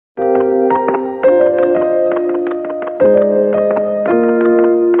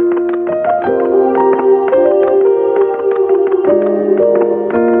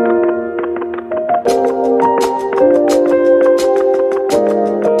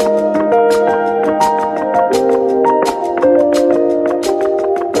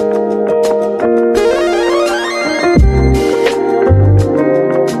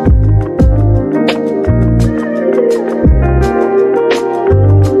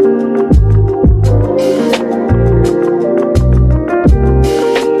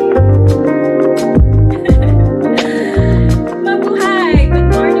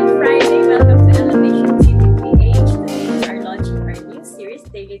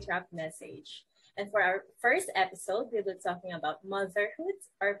straight to our message. And for our first episode, we'll be talking about motherhood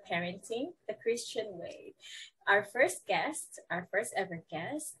or parenting the Christian way. Our first ever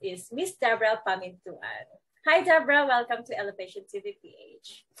guest is Miss Debra Pamintuan. Hi, Debra. Welcome to Elevation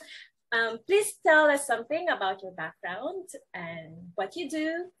ETVPH. Please tell us something about your background and what you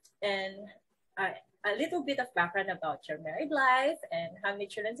do, and a little bit of background about your married life and how many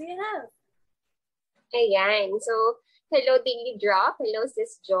children do you have? Ayan. So, hello, Daily Drop. Hello,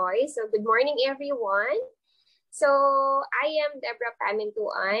 Sis Joy. So, good morning, everyone. So, I am Debra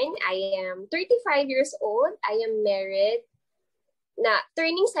Pamintuan. I am 35 years old. I am married.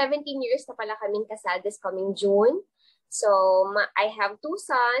 Turning 17 years na pala kaming kasal this coming June. So, I have two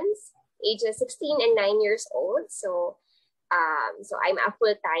sons, ages 16 and 9 years old. So I'm a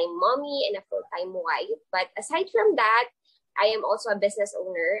full-time mommy and a full-time wife. But aside from that, I am also a business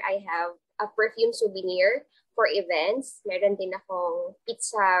owner. I have a perfume souvenir for events. Meron din akong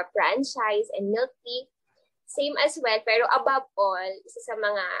pizza franchise and milk tea. Same as well. Pero above all, isa sa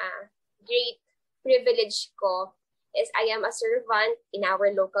mga great privilege ko is I am a servant in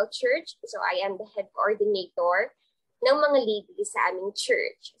our local church. So I am the head coordinator ng mga ladies sa aming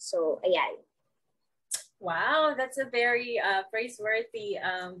church. So, ayan. Wow, that's a very praiseworthy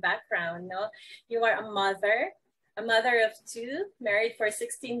background, no? You are a mother of two, married for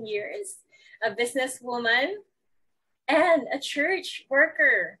 16 years, a businesswoman, and a church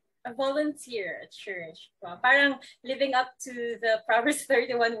worker, a volunteer at church. Wow, parang living up to the Proverbs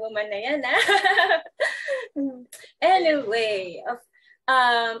 31 woman na yan, Anyway,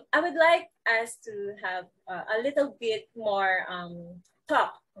 I would like us to have a little bit more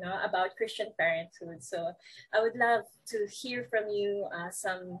talk about Christian parenthood. So I would love to hear from you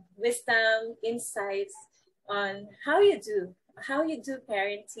some wisdom, insights on how you do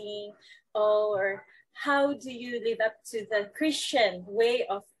parenting, or how do you live up to the Christian way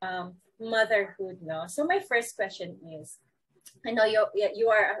of motherhood. No? So my first question is, I know you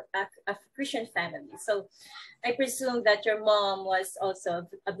are a Christian family, so I presume that your mom was also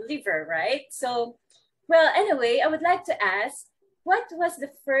a believer, right? So, well, anyway, I would like to ask, what was the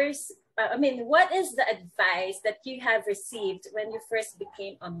first, what is the advice that you have received when you first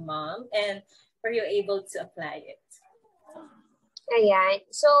became a mom, and were you able to apply it? Ayan.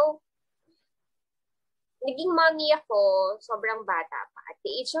 So, naging mommy ako, sobrang bata pa. At the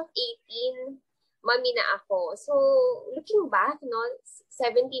age of 18, mommy na ako. So, looking back,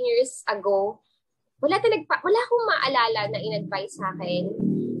 17 years ago, wala akong maalala na in-advise sa akin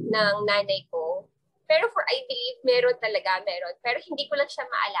ng nanay ko. Pero I believe, meron. Pero hindi ko lang siya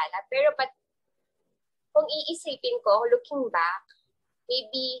maalala. Pero kung iisipin ko, looking back,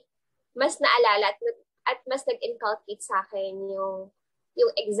 maybe mas naalala at mas nag-inculcate sa akin yung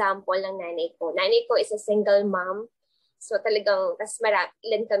example ng nanay ko. Nanay ko is a single mom. So talagang,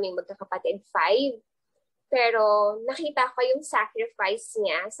 ilan kaming magkakapatid? 5. Pero nakita ko yung sacrifice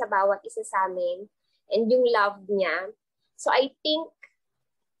niya sa bawat isa sa amin and yung love niya. So I think,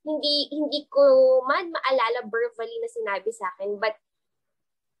 hindi ko man maalala verbally na sinabi sa akin, but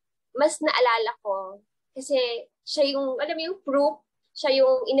mas naalala ko kasi siya yung, yung proof, siya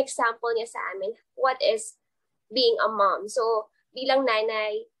yung in-example niya sa amin what is being a mom. So bilang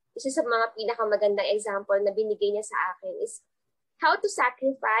nanay, isa sa mga pinakamagandang example na binigay niya sa akin is how to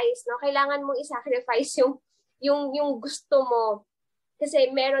sacrifice. Kailangan mong i-sacrifice yung gusto mo.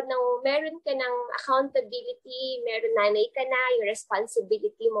 Kasi meron ka ng accountability, nanay ka na, yung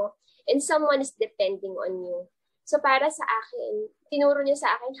responsibility mo, and someone is depending on you. So para sa akin, tinuro niya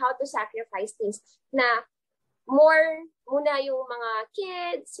sa akin how to sacrifice things na more muna yung mga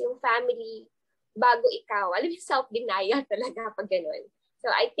kids, yung family, bago ikaw. Alam mo, self-denial talaga pag ganun.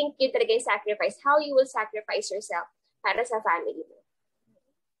 So I think yun talaga yung sacrifice, how you will sacrifice yourself para sa family mo.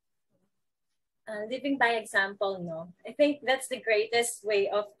 Living by example, no? I think that's the greatest way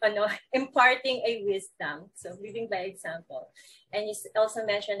of imparting a wisdom. So living by example. And you also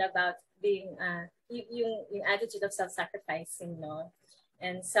mentioned about being yung attitude of self-sacrificing, no?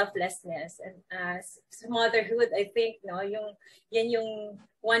 And selflessness. And motherhood, I think, no, yan yung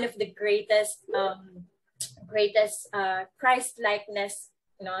one of the greatest Christ-likeness,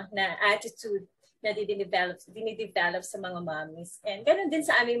 na attitude na dinidevelop sa mga mommies. And ganun din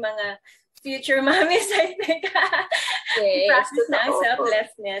sa aming mga future mommies, I think. Yes, practice na ang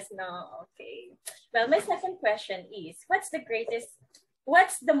selflessness, no? Okay. Well, my second question is, what's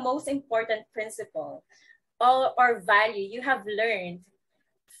the most important principle or value you have learned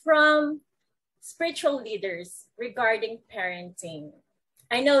from spiritual leaders regarding parenting?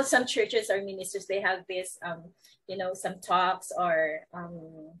 I know some churches or ministers, they have this, some talks or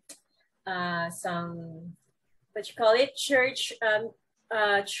some, church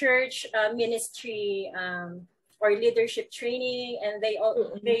church ministry or leadership training, and they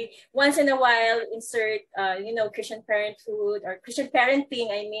once in a while insert Christian parenthood or Christian parenting,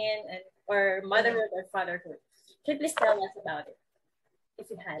 or motherhood or fatherhood. Can you please tell us about it, if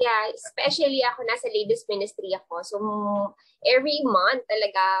you had? Yeah, especially ako, nasa ladies ministry ako. So, every month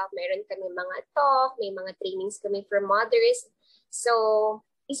talaga, meron kami mga talk, may mga trainings kami for mothers. So,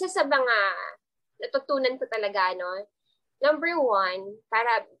 isa sa mga natutunan ko talaga, no? Number one,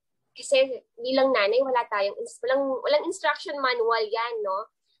 kasi bilang nanay, walang instruction manual yan, no?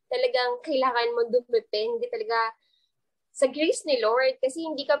 Talagang kailangan mo dumepende talaga sa grace ni Lord, kasi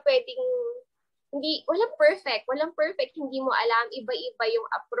hindi ka pwedeng, walang perfect, hindi mo alam, iba-iba yung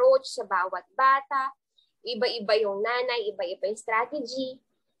approach sa bawat bata, iba-iba yung nanay, iba-iba yung strategy.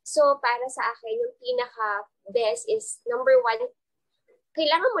 So, para sa akin, yung pinaka-best is, number one,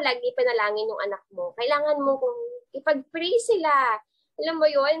 kailangan mo lagi panalangin yung anak mo. Kailangan mo kung ipag-pray sila. Alam mo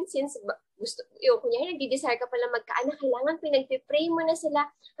yun, since kunyari, nagdi-desire ka pala magkaanak, kailangan pinag-pray mo na sila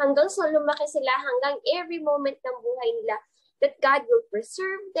hanggang so lumaki sila, hanggang every moment ng buhay nila, that God will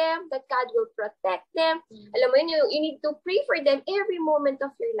preserve them, that God will protect them. Alam mo yun, you need to pray for them every moment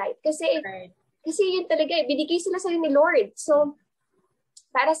of your life. Kasi yun talaga, binigay sila sa'yo ni Lord. So,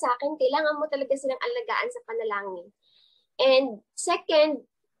 para sa akin, kailangan mo talaga silang alagaan sa panalangin. And second,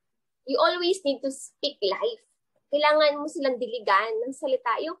 you always need to speak life. Kailangan mo silang diligan ng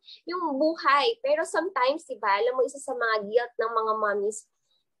salita, yung buhay. Pero sometimes, diba, alam mo, isa sa mga guilt ng mga mommies,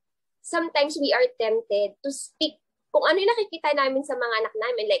 sometimes we are tempted to speak kung ano yung nakikita namin sa mga anak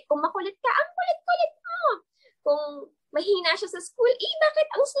namin. Like, kung makulit ka, ang kulit-kulit mo. Kung mahina siya sa school, bakit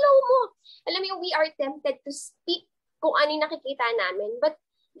ang slow mo? Alam mo, we are tempted to speak kung ano yung nakikita namin. But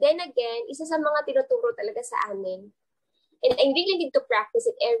then again, isa sa mga tinuturo talaga sa amin, and I really need to practice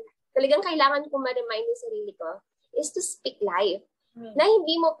it. Talagang kailangan ko ma-remind yung sarili ko is to speak life. Na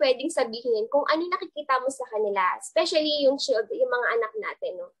hindi mo pwedeng sabihin kung ano nakikita mo sa kanila, especially yung mga anak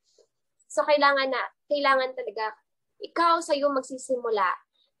natin. No? So, kailangan talaga, ikaw sa'yo magsisimula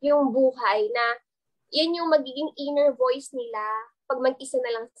yung buhay na yan yung magiging inner voice nila pag mag-isa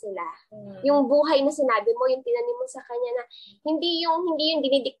na lang sila. Yung buhay na sinabi mo, yung tinanim mo sa kanya na hindi yung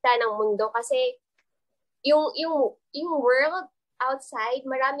dinidikta ng mundo, kasi yung world outside,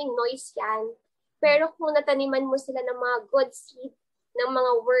 maraming noise yan. Pero kung nataniman mo sila ng mga good seed, ng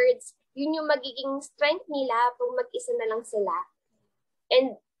mga words, yun yung magiging strength nila pag mag-isa na lang sila.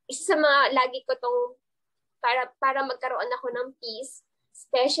 And isa sa mga lagi ko tong para magkaroon ako ng peace,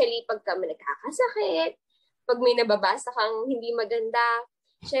 especially pag kami nagkakasakit, pag may nababasa kang hindi maganda,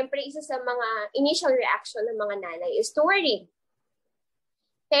 syempre isa sa mga initial reaction ng mga nanay is to worry.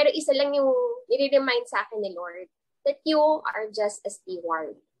 Pero isa lang yung nire-remind sa akin ni Lord, that you are just a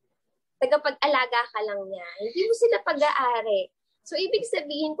steward. Tagapag-alaga ka lang niya. Hindi mo sila pag-aari. So, ibig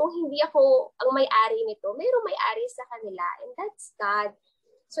sabihin, kung hindi ako ang may-ari nito, mayroong may-ari sa kanila, and that's God.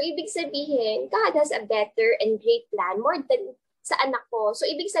 So, ibig sabihin, God has a better and great plan more than sa anak ko. So,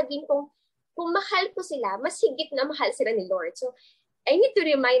 ibig sabihin, kung mahal ko sila, mas higit na mahal sila ni Lord. So, I need to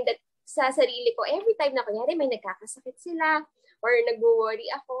remind that sa sarili ko, every time na kunyari may nagkakasakit sila, or nag-worry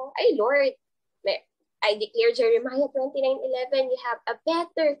ako, ay Lord, I declare Jeremiah 29:11, you have a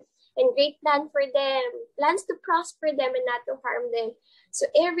better and great plan for them, plans to prosper them and not to harm them. So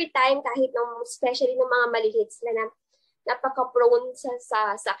every time, kahit especially ng mga maliliit sila na napaka-prone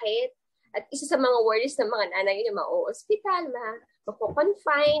sa sakit, at isa sa mga worries ng mga nanay yun, ma-hospital,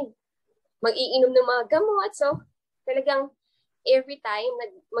 mako-confined, mag-iinom ng mga gamot. So talagang every time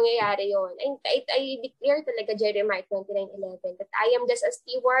mangyayari yun. And I declare talaga Jeremiah 29:11 that I am just a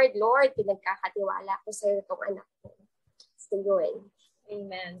steward, Lord, pinagkakatiwala ko sa itong anak ko. So yun.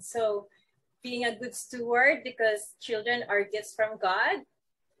 Amen. So, being a good steward, because children are gifts from God,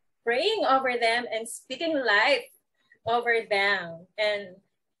 praying over them and speaking life over them. And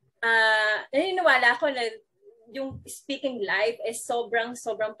naniniwala ko na yung speaking life is sobrang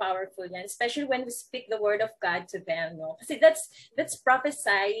powerful yan, especially when we speak the word of God to them, no? Kasi that's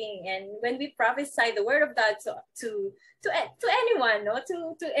prophesying, and when we prophesy the word of God to anyone, no,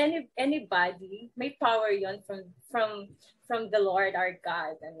 to anybody, may power yon from the Lord our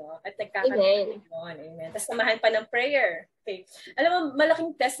God, ano, at nagkakaroon yon. Amen. Tapos samahan pa ng prayer. Okay. Alam mo,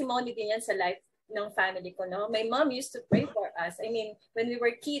 malaking testimony din yan sa life ng family ko, no? My mom used to pray for us. I mean, when we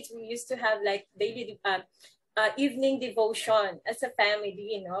were kids, we used to have like daily evening devotion as a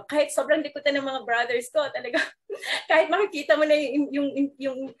family, no? Kahit sobrang likutan ng mga brothers ko, talaga, kahit makikita mo na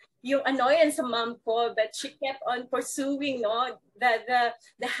yung annoyance sa mom ko, but she kept on pursuing, no,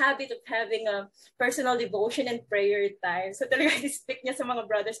 the habit of having a personal devotion and prayer time. So talaga, i-speak niya sa mga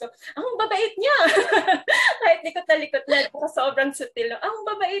brothers ko, ang babait niya. Kahit likot na likot na, sobrang sutil, ang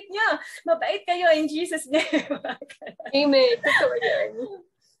babait niya. Mabait kayo in Jesus' name. Amen. Totoo yan.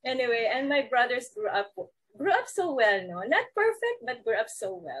 Anyway, and my brothers grew up so well, no? Not perfect, but grew up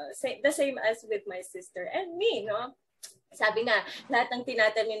so well. The same as with my sister and me, no? Sabi nga, lahat ng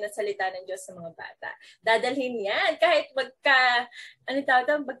tinatanim na salita ng Diyos sa mga bata, dadalhin yan. Kahit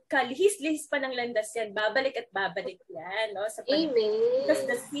magkalihis-lihis pa ng landas yan, babalik at babalik yan, no? Amen. Because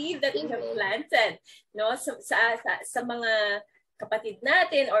the seed that we have planted, no? Sa mga kapatid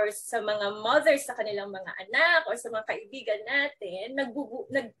natin or sa mga mothers sa kanilang mga anak or sa mga kaibigan natin,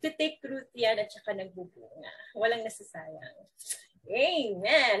 nag-take root yan at saka nagbubunga. Walang nasasayang.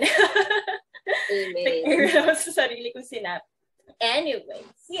 Amen! Amen. Sa sarili kong sinabi. Anyway,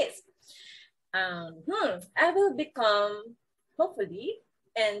 yes. I will become, hopefully,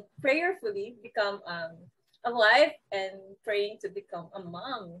 and prayerfully become a wife and praying to become a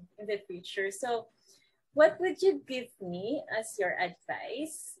mom in the future. So, what would you give me as your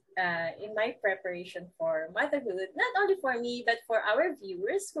advice in my preparation for motherhood? Not only for me, but for our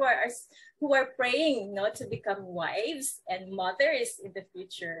viewers who are praying, no, to become wives and mothers in the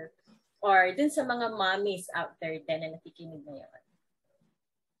future, or dun sa mga mommies out there din na nakikinig ngayon.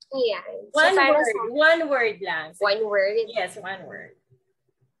 Yeah. One word lang. One word? Yes, one word.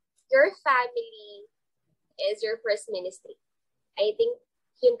 Your family is your first ministry. I think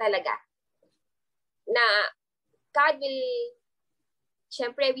yun talaga. Na God will,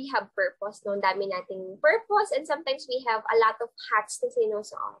 syempre we have purpose, no? Dami nating purpose and sometimes we have a lot of hats na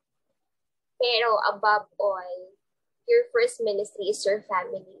sinusuot. Pero above all, your first ministry is your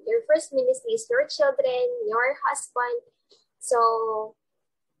family. Your first ministry is your children, your husband. So,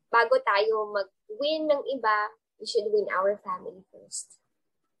 bago tayo mag-win ng iba, we should win our family first.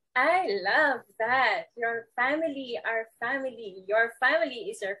 I love that. Your family, our family. Your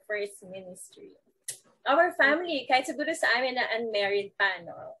family is your first ministry. Our family, kahit siguro sa amin na unmarried pa,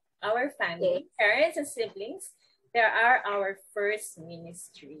 no? Our family, parents and siblings, they are our first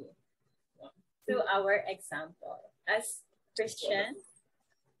ministry. To our example as Christian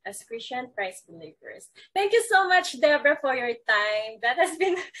Christ believers. Thank you so much, Debra, for your time. That has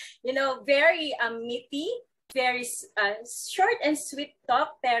been, very meaty, very short and sweet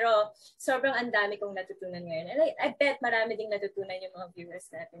talk, pero sobrang ang dami kong natutunan ngayon. And I bet marami ding natutunan yung mga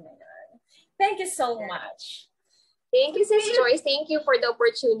viewers natin ngayon. Thank you so much. Thank you, Sis Joyce. Thank you for the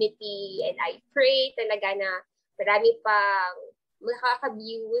opportunity. And I pray talaga na marami pang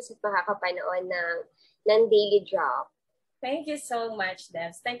makaka-views at makakapanood ng Daily Drop. Thank you so much,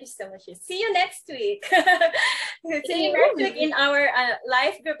 Debs. Thank you so much. See you next week. See you next week in our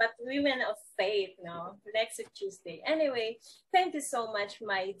live group at Women of Faith, no? Next week, Tuesday. Anyway, thank you so much,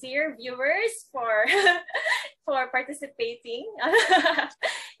 my dear viewers, for participating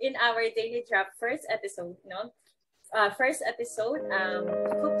in our Daily Drop first episode, no? Hope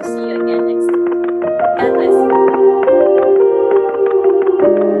to see you again.